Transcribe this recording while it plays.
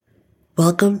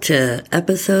Welcome to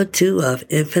episode 2 of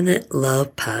Infinite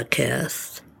Love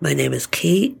Podcast. My name is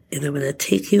Kate, and I'm going to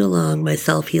take you along my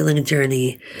self-healing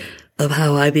journey of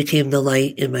how I became the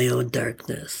light in my own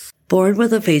darkness. Born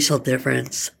with a facial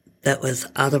difference that was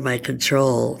out of my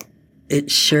control, it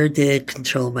sure did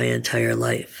control my entire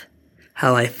life.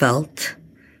 How I felt,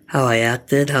 how I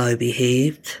acted, how I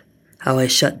behaved, how I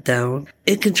shut down.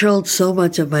 It controlled so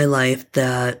much of my life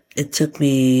that it took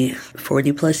me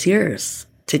 40 plus years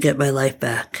to get my life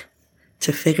back,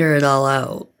 to figure it all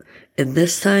out. And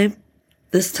this time,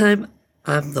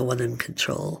 I'm the one in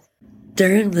control.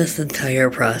 During this entire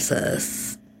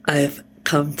process, I've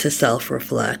come to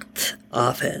self-reflect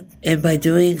often. And by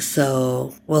doing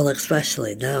so, well,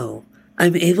 especially now,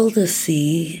 I'm able to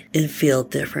see and feel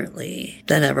differently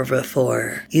than ever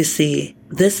before. You see,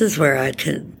 this is where I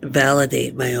can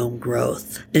validate my own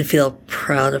growth and feel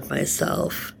proud of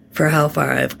myself for how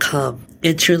far I've come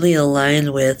and truly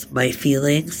align with my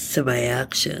feelings to my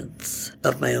actions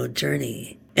of my own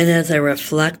journey. And as I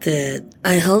reflected,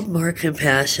 I held more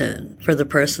compassion for the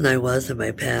person I was in my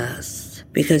past.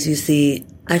 Because you see,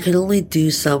 I could only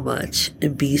do so much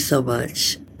and be so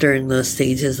much during those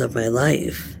stages of my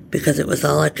life because it was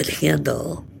all I could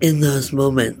handle in those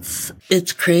moments.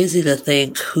 It's crazy to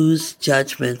think whose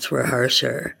judgments were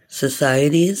harsher,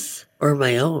 society's or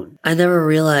my own. I never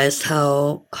realized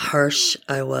how harsh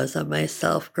I was on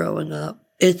myself growing up.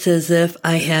 It's as if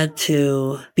I had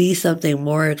to be something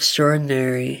more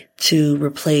extraordinary to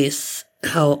replace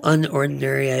how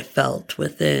unordinary I felt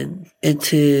within, and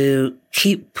to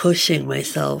keep pushing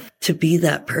myself to be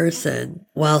that person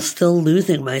while still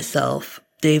losing myself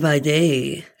day by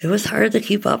day. It was hard to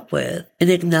keep up with. And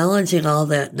acknowledging all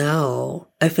that now,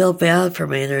 I feel bad for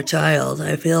my inner child.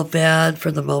 I feel bad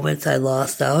for the moments I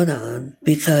lost out on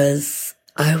because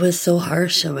I was so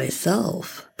harsh on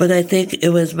myself. But I think it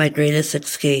was my greatest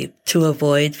escape to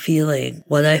avoid feeling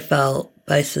what I felt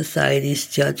by society's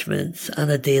judgments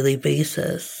on a daily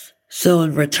basis. So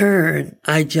in return,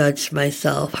 I judged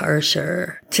myself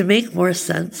harsher to make more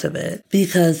sense of it.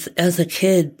 Because as a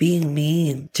kid, being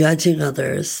mean, judging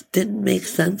others didn't make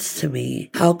sense to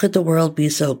me. How could the world be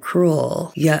so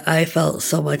cruel? Yet I felt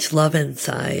so much love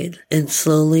inside. And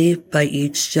slowly, by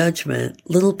each judgment,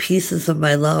 little pieces of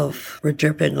my love were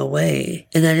dripping away.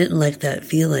 And I didn't like that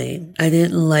feeling. I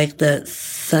didn't like that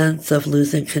sense of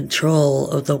losing control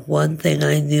of the one thing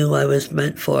I knew I was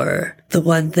meant for. The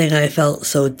one thing I felt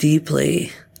so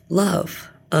deeply, love,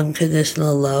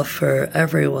 unconditional love for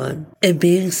everyone. And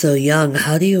being so young,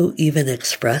 how do you even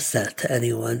express that to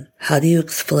anyone? How do you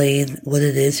explain what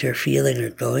it is you're feeling or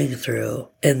going through?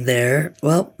 And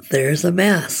there's a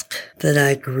mask that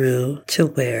I grew to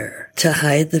wear to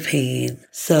hide the pain.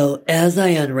 So as I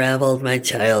unraveled my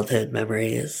childhood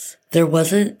memories, there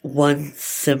wasn't one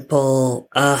simple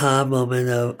aha moment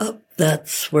of,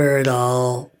 that's where it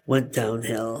all went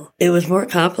downhill. It was more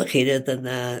complicated than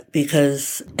that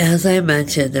because, as I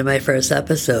mentioned in my first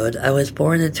episode, I was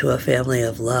born into a family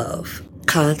of love,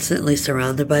 constantly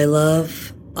surrounded by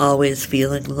love, always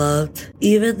feeling loved.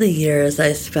 Even the years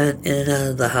I spent in and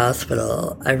out of the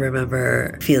hospital, I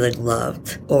remember feeling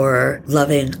loved or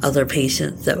loving other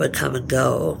patients that would come and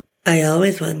go. I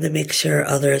always wanted to make sure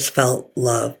others felt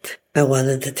loved. I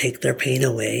wanted to take their pain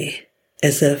away,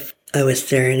 as if I was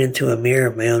staring into a mirror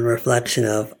of my own reflection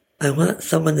of, I want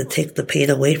someone to take the pain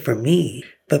away from me.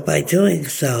 But by doing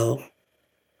so,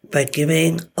 by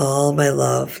giving all my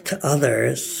love to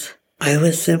others, I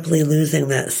was simply losing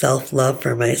that self-love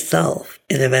for myself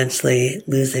and eventually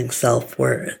losing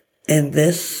self-worth. And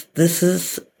this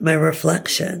is my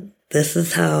reflection. This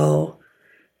is how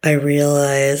I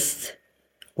realized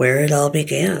where it all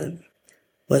began.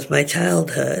 Was my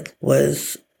childhood,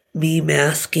 was me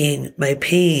masking my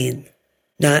pain,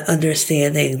 not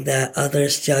understanding that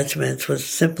others' judgments was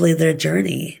simply their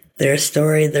journey, their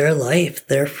story, their life,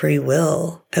 their free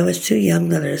will. I was too young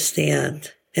to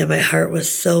understand, and my heart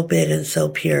was so big and so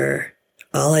pure.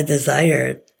 All I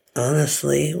desired,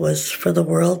 honestly, was for the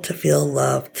world to feel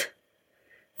loved,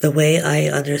 the way I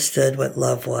understood what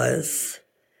love was.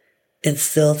 And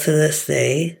still to this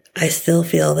day, I still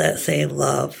feel that same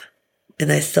love,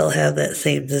 and I still have that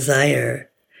same desire.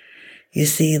 You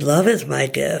see, love is my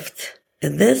gift.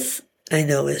 And this I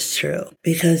know is true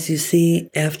because you see,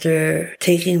 after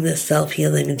taking this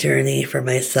self-healing journey for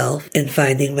myself and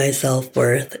finding my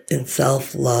self-worth and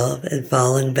self-love and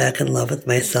falling back in love with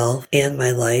myself and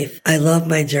my life, I love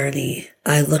my journey.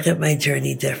 I look at my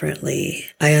journey differently.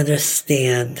 I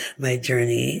understand my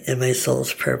journey and my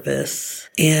soul's purpose.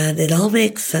 And it all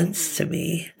makes sense to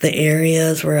me. The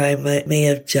areas where I may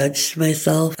have judged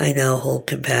myself, I now hold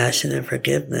compassion and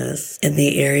forgiveness. In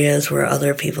the areas where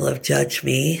other people have judged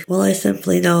me, well, I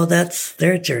simply know that's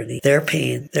their journey, their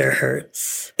pain, their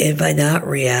hurts. And by not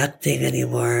reacting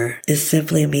anymore is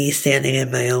simply me standing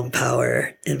in my own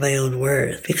power, in my own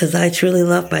worth. Because I truly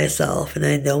love myself and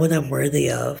I know what I'm worthy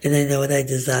of and I know what I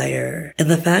desire. And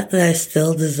the fact that I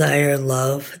still desire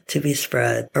love to be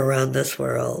spread around this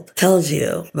world tells you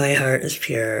my heart is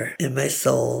pure and my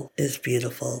soul is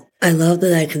beautiful. I love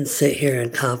that I can sit here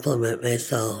and compliment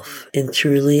myself and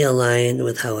truly align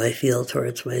with how I feel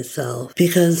towards myself.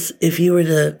 Because if you were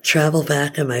to travel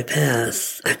back in my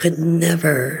past, I could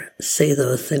never say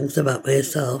those things about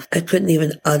myself. I couldn't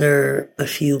even utter a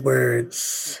few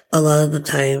words. A lot of the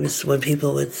times when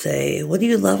people would say, "What do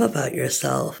you love about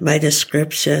yourself?" my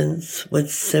descriptions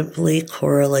would simply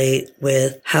correlate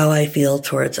with how I feel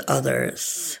towards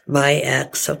others, my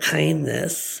acts of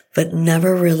kindness, but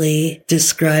never really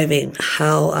describing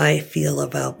how I feel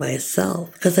about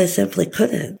myself because I simply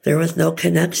couldn't. There was no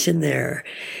connection there.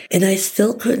 And I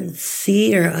still couldn't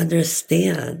see or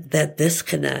understand that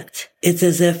disconnect. It's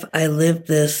as if I lived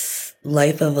this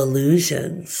life of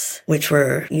illusions, which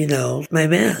were, my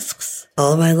masks.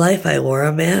 All my life I wore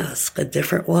a mask, a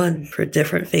different one for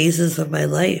different phases of my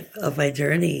life, of my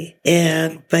journey.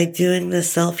 And by doing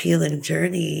this self-healing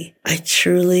journey, I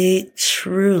truly,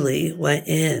 truly went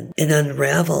in and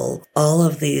unraveled all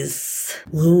of these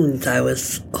wounds I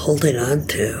was holding on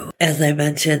to. As I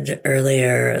mentioned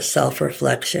earlier,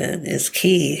 self-reflection is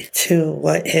key to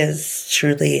what has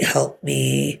truly helped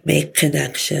me make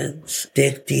connections,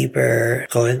 dig deeper,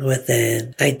 going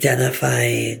within,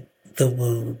 identifying the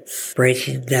wounds,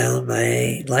 breaking down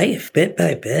my life bit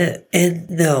by bit. And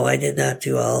no, I did not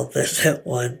do all this at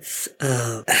once.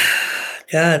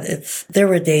 God, there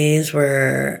were days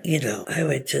where, I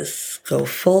would just go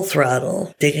full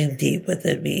throttle, digging deep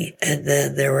within me. And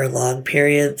then there were long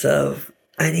periods of,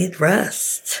 I need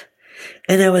rest.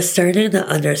 And I was starting to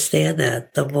understand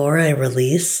that the more I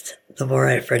released, the more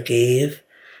I forgave,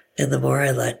 and the more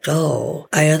I let go,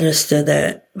 I understood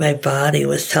that my body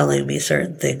was telling me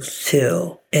certain things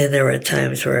too. And there were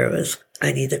times where it was,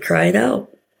 I need to cry it out.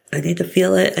 I need to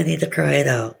feel it. I need to cry it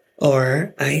out.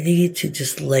 Or I need to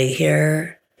just lay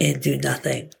here and do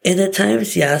nothing. And at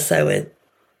times, yes, I would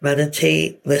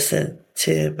meditate, listen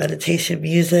to meditation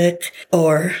music,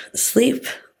 or sleep.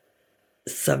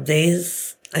 Some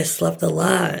days I slept a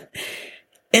lot.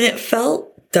 And it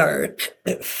felt dark.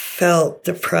 It felt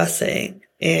depressing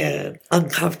and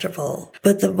uncomfortable.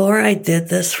 But the more I did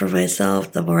this for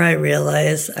myself, the more I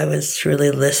realized I was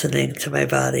truly listening to my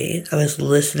body. I was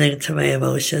listening to my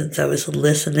emotions. I was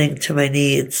listening to my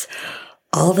needs.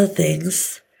 All the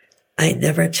things I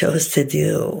never chose to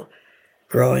do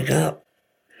growing up.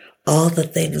 All the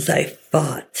things I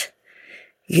fought.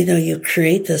 You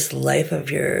create this life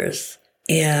of yours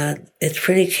and it's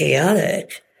pretty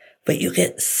chaotic, but you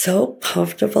get so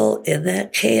comfortable in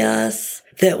that chaos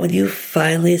that when you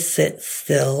finally sit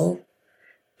still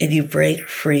and you break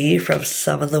free from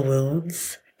some of the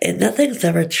wounds, and nothing's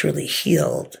ever truly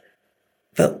healed,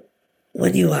 but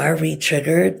when you are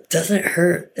re-triggered, it doesn't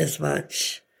hurt as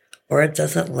much, or it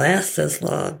doesn't last as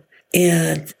long.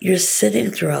 And you're sitting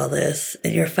through all this,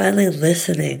 and you're finally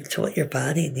listening to what your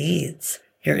body needs,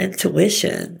 your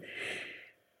intuition.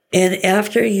 And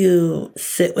after you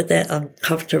sit with that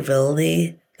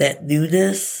uncomfortability, that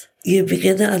newness, you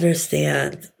begin to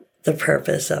understand the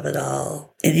purpose of it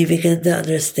all. And you begin to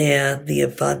understand the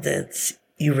abundance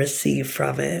you receive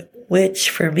from it, which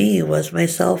for me was my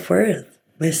self-worth,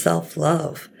 my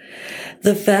self-love.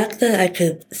 The fact that I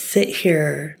could sit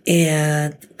here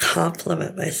and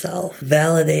compliment myself,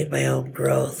 validate my own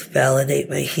growth,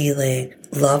 validate my healing,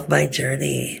 love my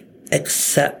journey,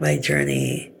 accept my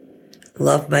journey,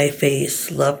 love my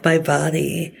face, love my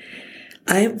body.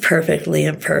 I'm perfectly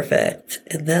imperfect,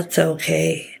 and that's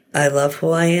okay. I love who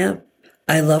I am.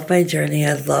 I love my journey.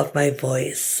 I love my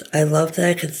voice. I love that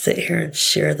I can sit here and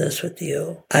share this with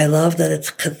you. I love that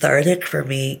it's cathartic for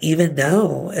me even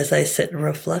now as I sit in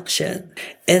reflection.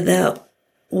 And that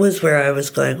was where I was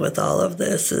going with all of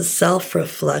this, is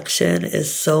self-reflection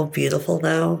is so beautiful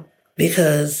now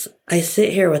because I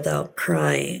sit here without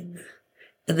crying.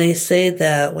 And they say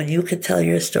that when you can tell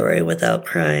your story without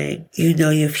crying, you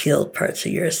know you've healed parts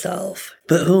of yourself.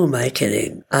 But who am I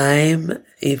kidding? I'm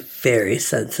a very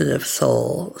sensitive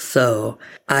soul, so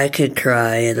I can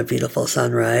cry at a beautiful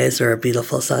sunrise or a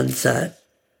beautiful sunset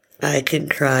I can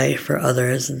cry for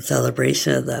others in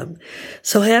celebration of them.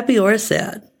 So happy or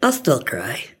sad, I'll still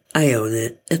cry. I own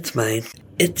it. It's mine.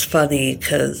 It's funny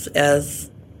because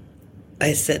as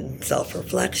I sit in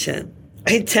self-reflection,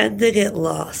 I tend to get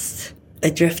lost. I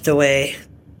drift away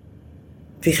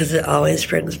because it always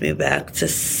brings me back to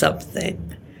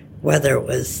something, whether it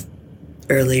was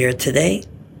earlier today,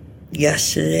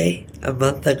 yesterday, a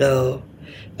month ago,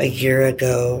 a year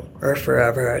ago, or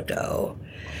forever ago.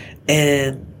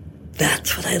 And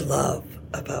that's what I love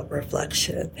about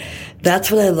reflection.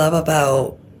 That's what I love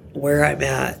about where I'm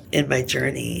at in my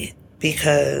journey,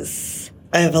 because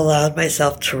I've allowed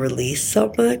myself to release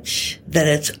so much that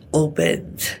it's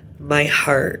opened my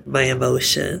heart, my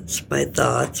emotions, my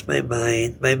thoughts, my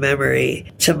mind, my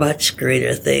memory to much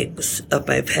greater things of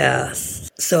my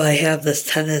past. So I have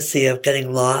this tendency of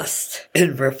getting lost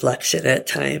in reflection at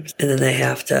times, and then I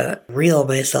have to reel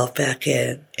myself back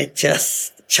in and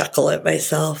just chuckle at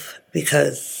myself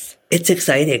because it's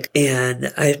exciting.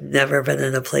 And I've never been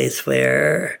in a place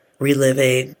where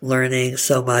reliving, learning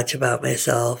so much about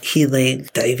myself, healing,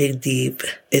 diving deep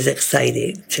is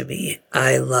exciting to me.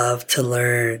 I love to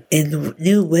learn in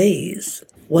new ways.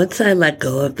 Once I let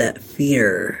go of that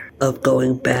fear of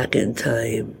going back in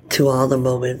time to all the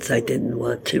moments I didn't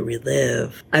want to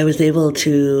relive, I was able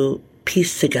to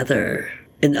piece together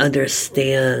and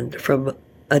understand from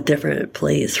a different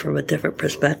place, from a different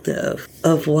perspective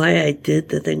of why I did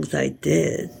the things I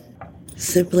did.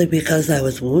 Simply because I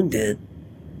was wounded.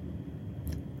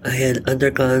 I had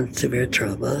undergone severe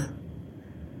trauma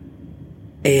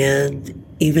and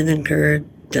even incurred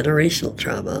generational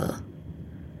trauma.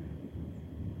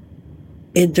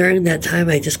 And during that time,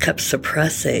 I just kept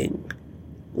suppressing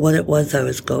what it was I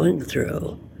was going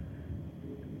through.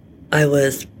 I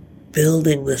was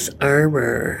building this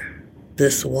armor,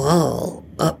 this wall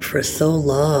up for so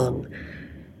long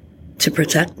to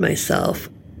protect myself,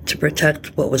 to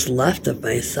protect what was left of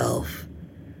myself,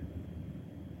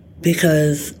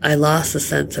 because I lost a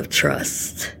sense of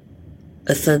trust,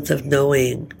 a sense of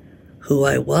knowing who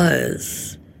I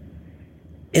was.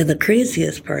 And the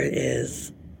craziest part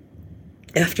is,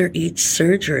 after each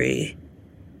surgery,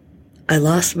 I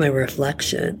lost my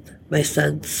reflection, my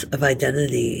sense of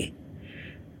identity.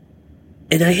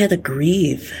 And I had to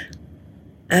grieve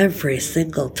every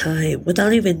single time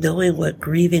without even knowing what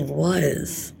grieving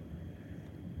was.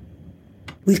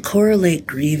 We correlate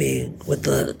grieving with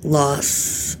the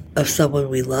loss of someone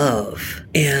we love.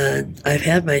 And I've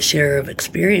had my share of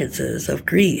experiences of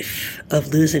grief, of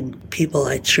losing people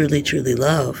I truly, truly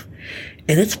love.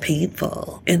 And it's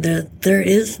painful. And there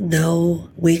is no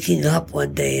waking up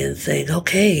one day and saying,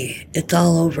 okay, it's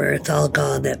all over, it's all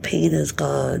gone, that pain is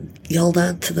gone. You hold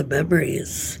on to the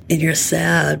memories and you're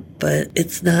sad, but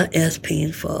it's not as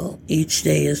painful. Each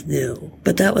day is new.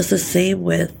 But that was the same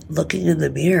with looking in the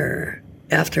mirror.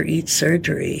 After each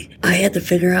surgery, I had to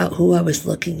figure out who I was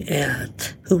looking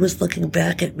at, who was looking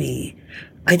back at me.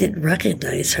 I didn't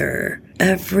recognize her.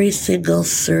 Every single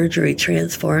surgery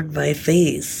transformed my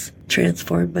face,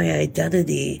 transformed my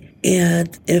identity.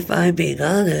 And if I'm being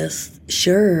honest,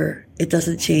 sure, it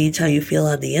doesn't change how you feel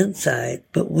on the inside.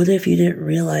 But what if you didn't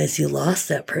realize you lost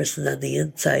that person on the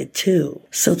inside too?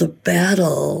 So the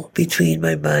battle between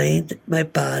my mind, my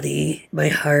body, my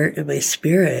heart, and my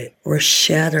spirit were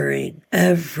shattering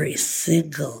every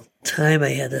single time I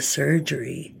had a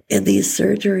surgery. And these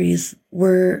surgeries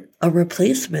were a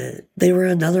replacement. They were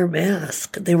another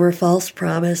mask. They were false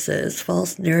promises,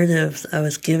 false narratives I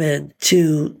was given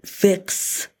to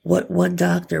fix what one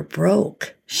doctor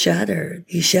broke, shattered.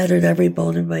 He shattered every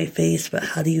bone in my face, but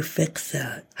how do you fix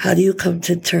that? How do you come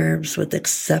to terms with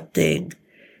accepting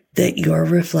that your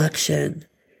reflection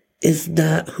is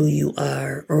not who you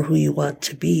are or who you want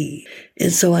to be?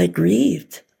 And so I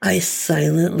grieved. I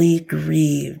silently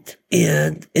grieved.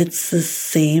 And it's the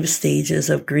same stages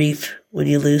of grief when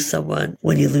you lose someone,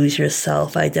 when you lose your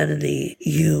self-identity.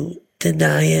 You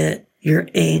deny it. You're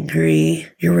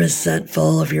angry. You're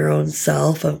resentful of your own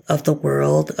self, of the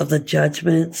world, of the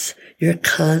judgments. You're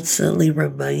constantly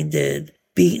reminded,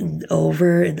 beaten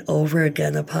over and over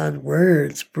again upon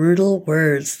words, brutal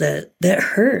words that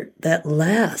hurt, that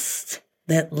last,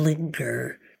 that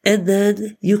linger. And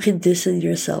then you condition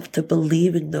yourself to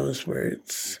believe in those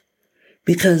words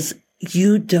because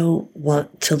you don't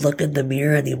want to look in the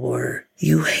mirror anymore.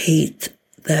 You hate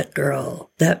that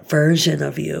girl, that version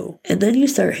of you. And then you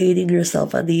start hating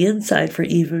yourself on the inside for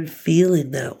even feeling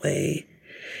that way.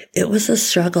 It was a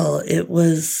struggle. It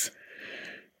was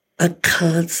a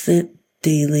constant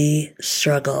daily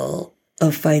struggle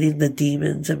of fighting the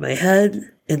demons in my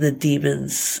head and the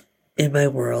demons in my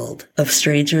world, of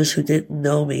strangers who didn't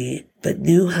know me but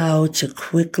knew how to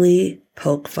quickly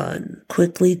poke fun,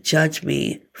 quickly judge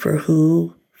me for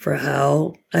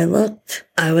how I looked.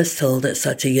 I was told at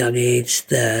such a young age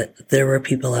that there were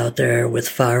people out there with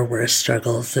far worse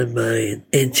struggles than mine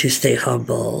and to stay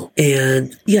humble.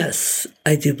 And yes,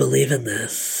 I do believe in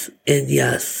this. And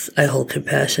yes, I hold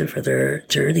compassion for their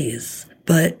journeys.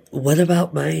 But what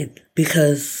about mine?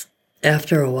 Because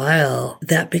after a while,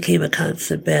 that became a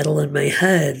constant battle in my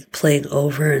head, playing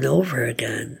over and over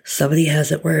again. Somebody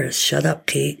has it worse. Shut up,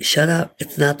 Kate. Shut up.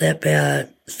 It's not that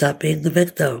bad. Stop being the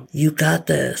victim. You got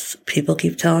this. People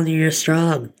keep telling you you're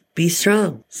strong. Be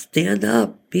strong. Stand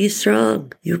up. Be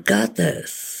strong. You got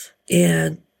this.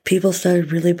 And people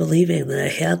started really believing that I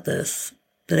had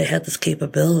this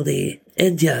capability.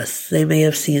 And yes, they may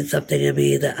have seen something in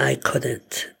me that I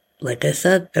couldn't. Like I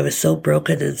said, I was so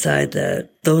broken inside that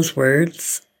those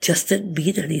words just didn't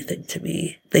mean anything to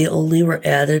me. They only were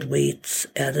added weights,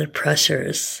 added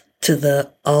pressures to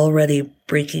the already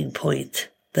breaking point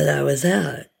that I was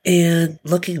at. And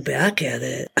looking back at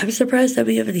it, I'm surprised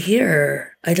I'm even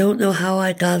here. I don't know how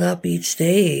I got up each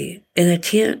day. And I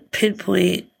can't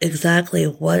pinpoint exactly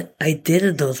what I did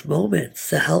in those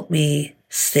moments to help me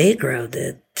stay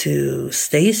grounded, to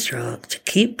stay strong, to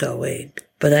keep going.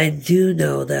 But I do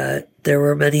know that there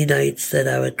were many nights that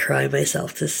I would cry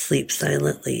myself to sleep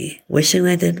silently, wishing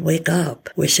I didn't wake up,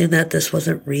 wishing that this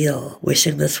wasn't real,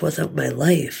 wishing this wasn't my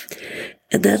life.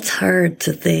 And that's hard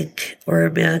to think or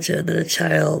imagine that a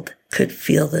child could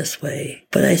feel this way.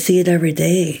 But I see it every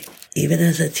day, even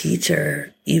as a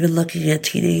teacher, even looking at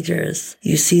teenagers.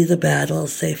 You see the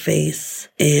battles they face,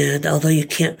 and although you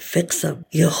can't fix them,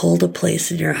 you hold a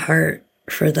place in your heart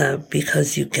for them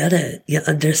because you get it, you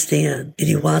understand, and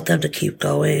you want them to keep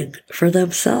going for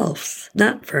themselves,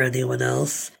 not for anyone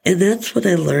else. And that's what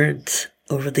I learned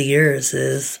over the years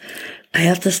is I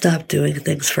have to stop doing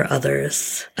things for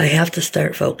others. I have to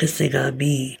start focusing on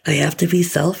me. I have to be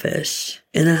selfish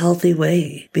in a healthy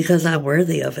way because I'm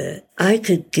worthy of it. I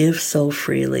could give so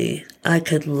freely. I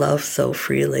could love so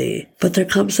freely. But there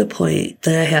comes a point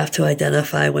that I have to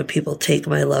identify when people take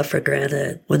my love for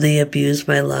granted, when they abuse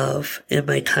my love and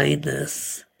my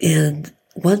kindness. And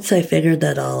once I figured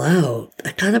that all out,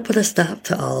 I kind of put a stop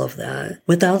to all of that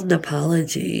without an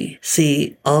apology.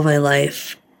 See, all my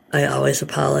life, I always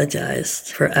apologized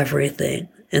for everything.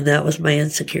 And that was my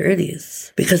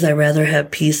insecurities. Because I rather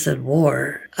have peace than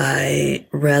war. I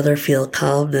rather feel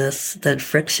calmness than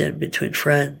friction between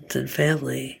friends and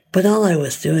family. But all I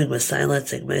was doing was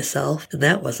silencing myself, and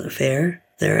that wasn't fair.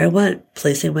 There I went,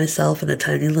 placing myself in a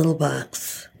tiny little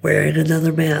box, wearing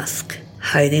another mask,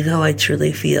 hiding how I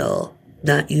truly feel,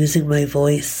 not using my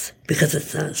voice because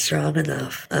it's not strong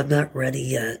enough. I'm not ready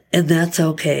yet. And that's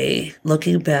okay.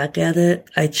 Looking back at it,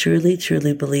 I truly,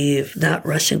 truly believe not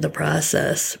rushing the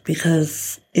process,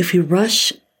 because if you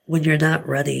rush when you're not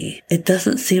ready, it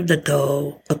doesn't seem to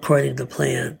go according to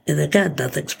plan. And again,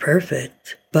 nothing's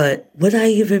perfect. But would I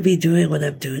even be doing what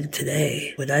I'm doing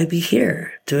today? Would I be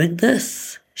here doing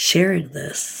this, sharing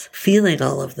this, feeling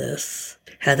all of this?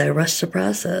 Had I rushed the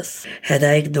process? Had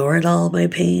I ignored all my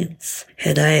pains?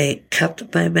 Had I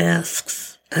kept my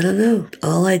masks? I don't know.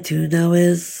 All I do know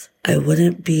is I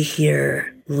wouldn't be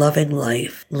here loving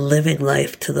life, living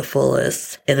life to the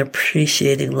fullest, and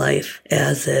appreciating life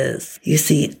as is. You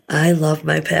see, I love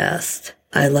my past.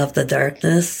 I love the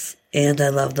darkness and I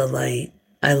love the light.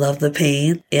 I love the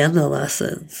pain and the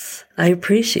lessons. I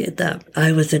appreciate them.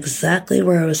 I was exactly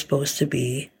where I was supposed to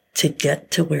be to get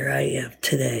to where I am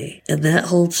today. And that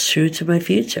holds true to my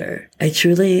future. I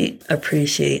truly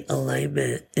appreciate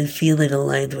alignment and feeling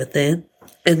aligned within.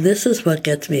 And this is what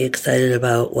gets me excited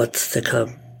about what's to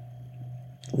come.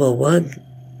 Well, one,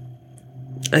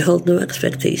 I hold no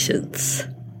expectations.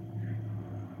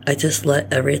 I just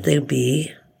let everything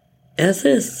be as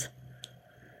is.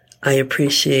 I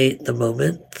appreciate the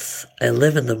moments. I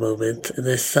live in the moment, and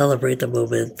I celebrate the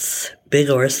moments, big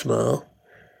or small,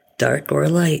 dark or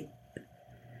light.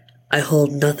 I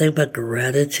hold nothing but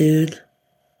gratitude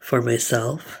for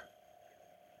myself,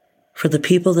 for the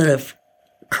people that have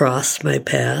crossed my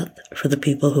path, for the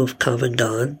people who've come and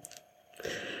gone,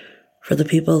 for the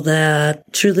people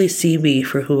that truly see me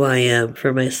for who I am,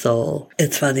 for my soul.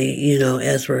 It's funny,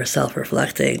 as we're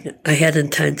self-reflecting, I had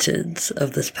intentions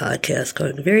of this podcast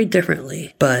going very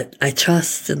differently, but I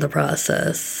trust in the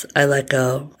process. I let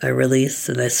go, I release,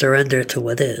 and I surrender to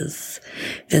what is.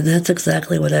 And that's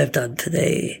exactly what I've done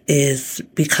today, is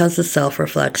because of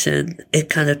self-reflection, it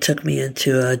kind of took me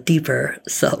into a deeper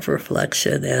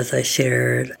self-reflection as I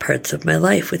shared parts of my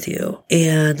life with you.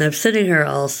 And I'm sitting here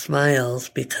all smiles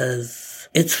because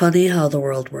It's funny how the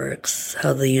world works,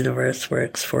 how the universe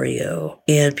works for you.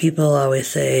 And people always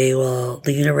say, well,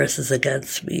 the universe is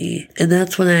against me. And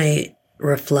that's when I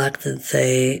reflect and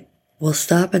say, well,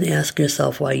 stop and ask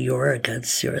yourself why you're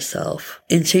against yourself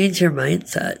and change your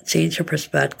mindset, change your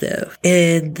perspective.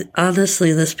 And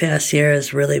honestly, this past year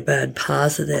has really been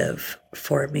positive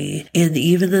for me. And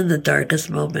even in the darkest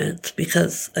moments,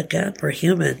 because again, we're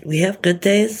human. We have good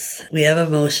days. We have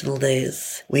emotional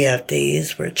days. We have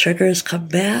days where triggers come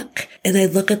back. And I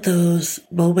look at those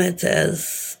moments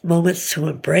as moments to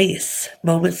embrace,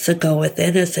 moments to go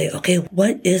within and say, okay,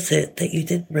 what is it that you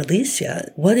didn't release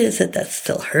yet? What is it that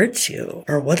still hurts you?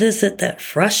 Or what is it that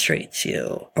frustrates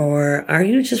you? Or are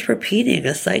you just repeating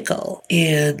a cycle?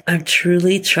 And I'm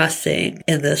truly trusting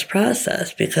in this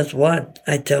process because one,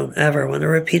 I don't ever want to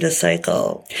repeat a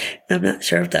cycle. I'm not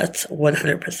sure if that's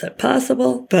 100%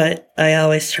 possible, but I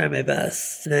always try my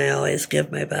best and I always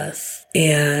give my best.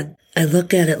 And I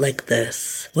look at it like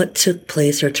this. What took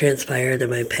place or transpired in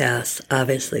my past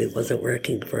obviously wasn't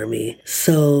working for me.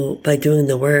 So by doing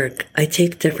the work, I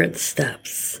take different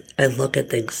steps. I look at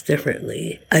things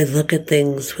differently. I look at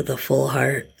things with a full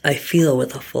heart. I feel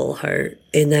with a full heart.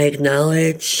 And I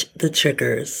acknowledge the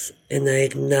triggers. And I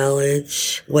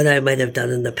acknowledge what I might have done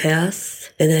in the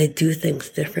past. And I do things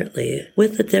differently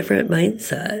with a different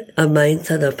mindset. A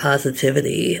mindset of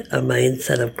positivity, a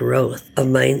mindset of growth, a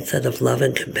mindset of love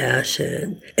and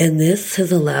compassion. And this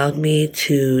has allowed me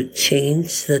to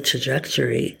change the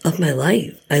trajectory of my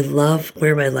life. I love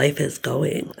where my life is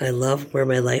going. I love where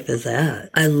my life is at.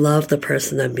 I love the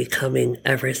person I'm becoming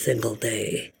every single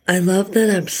day. I love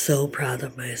that I'm so proud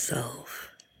of myself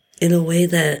in a way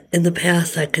that in the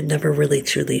past I could never really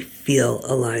truly feel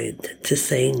aligned to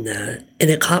saying that. And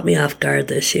it caught me off guard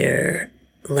this year.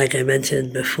 Like I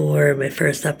mentioned before, my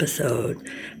first episode,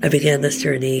 I began this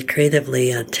journey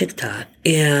creatively on TikTok.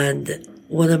 And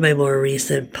one of my more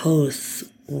recent posts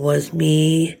was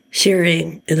me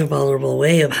sharing in a vulnerable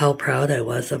way of how proud I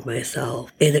was of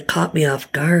myself. And it caught me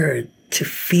off guard to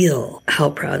feel how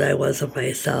proud I was of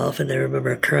myself. And I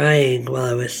remember crying while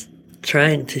I was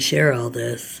trying to share all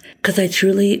this because I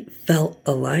truly felt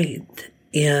aligned.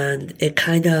 And it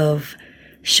kind of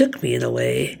shook me in a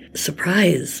way,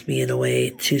 surprised me in a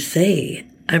way to say,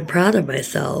 I'm proud of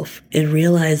myself and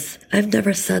realize I've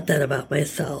never said that about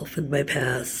myself in my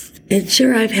past. And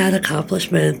sure, I've had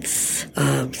accomplishments,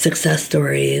 success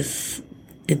stories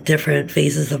in different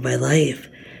phases of my life,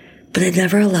 but I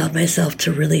never allowed myself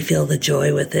to really feel the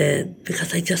joy within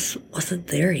because I just wasn't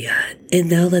there yet. And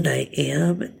now that I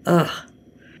am,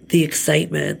 the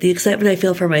excitement I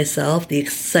feel for myself, the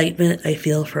excitement I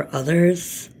feel for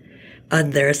others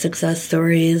on their success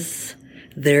stories,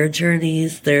 their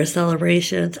journeys, their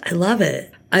celebrations. I love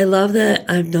it. I love that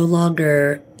I'm no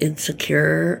longer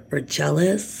insecure or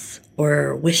jealous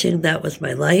or wishing that was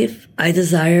my life. I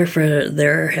desire for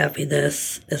their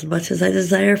happiness as much as I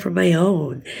desire for my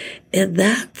own. And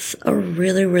that's a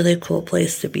really, really cool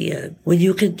place to be in. When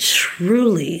you can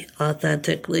truly,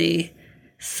 authentically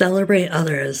celebrate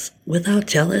others without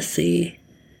jealousy,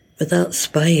 without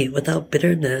spite, without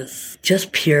bitterness,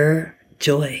 just pure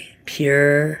joy,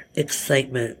 pure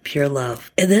excitement, pure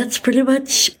love. And that's pretty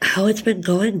much how it's been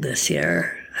going this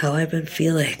year, how I've been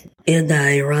feeling. And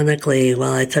ironically,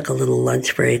 while I took a little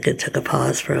lunch break and took a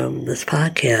pause from this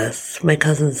podcast, my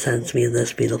cousin sends me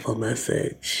this beautiful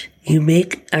message. You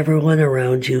make everyone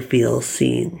around you feel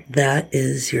seen. That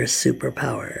is your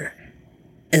superpower.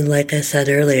 And like I said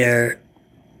earlier,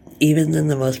 even in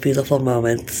the most beautiful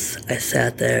moments, I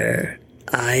sat there,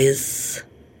 eyes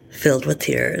filled with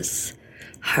tears,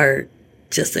 heart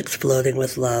just exploding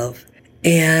with love.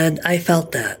 And I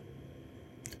felt that.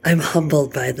 I'm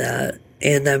humbled by that.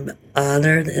 And I'm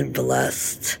honored and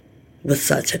blessed with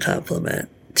such a compliment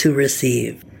to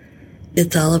receive.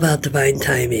 It's all about divine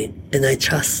timing. And I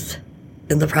trust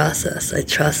in the process. I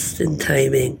trust in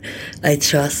timing. I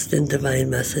trust in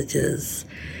divine messages.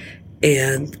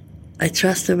 And I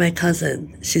trust in my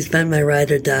cousin. She's been my ride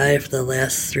or die for the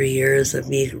last 3 years of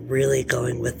me really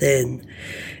going within.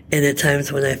 And at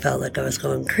times when I felt like I was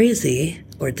going crazy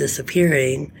or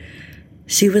disappearing,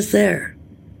 she was there.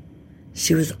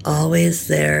 She was always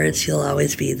there and she'll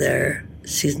always be there.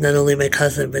 She's not only my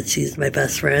cousin, but she's my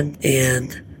best friend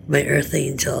and my earth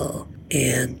angel.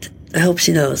 And I hope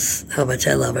she knows how much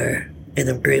I love her and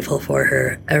I'm grateful for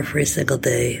her every single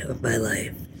day of my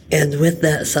life. And with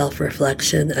that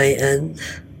self-reflection, I end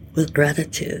with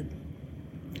gratitude.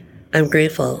 I'm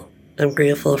grateful. I'm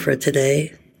grateful for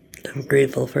today. I'm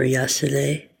grateful for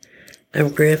yesterday. I'm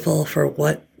grateful for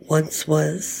what once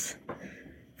was,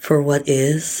 for what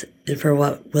is, and for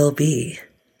what will be.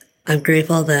 I'm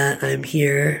grateful that I'm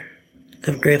here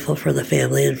I'm grateful for the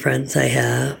family and friends I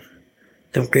have.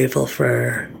 I'm grateful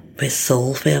for my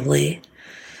soul family.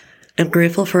 I'm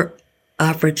grateful for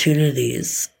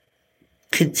opportunities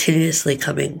continuously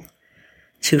coming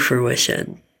to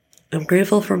fruition. I'm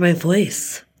grateful for my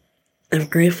voice. I'm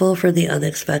grateful for the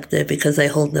unexpected because I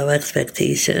hold no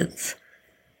expectations.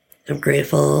 I'm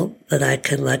grateful that I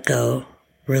can let go,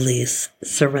 release,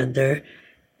 surrender,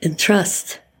 and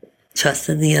trust. Trust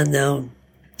in the unknown.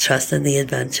 Trust in the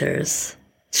adventures.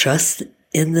 Trust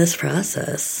in this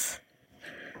process.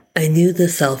 I knew the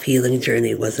self-healing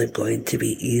journey wasn't going to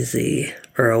be easy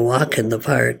or a walk in the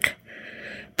park.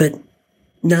 But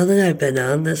now that I've been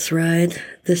on this ride,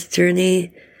 this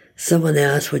journey, someone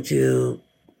asked, would you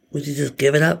just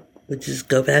give it up? Would you just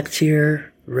go back to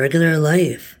your regular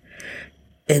life?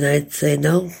 And I'd say,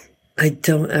 no, I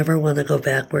don't ever want to go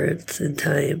backwards in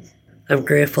time. I'm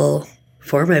grateful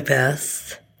for my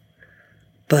past,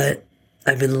 but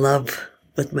I'm in love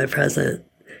with my present.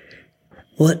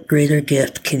 What greater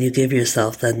gift can you give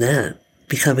yourself than that?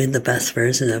 Becoming the best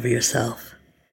version of yourself.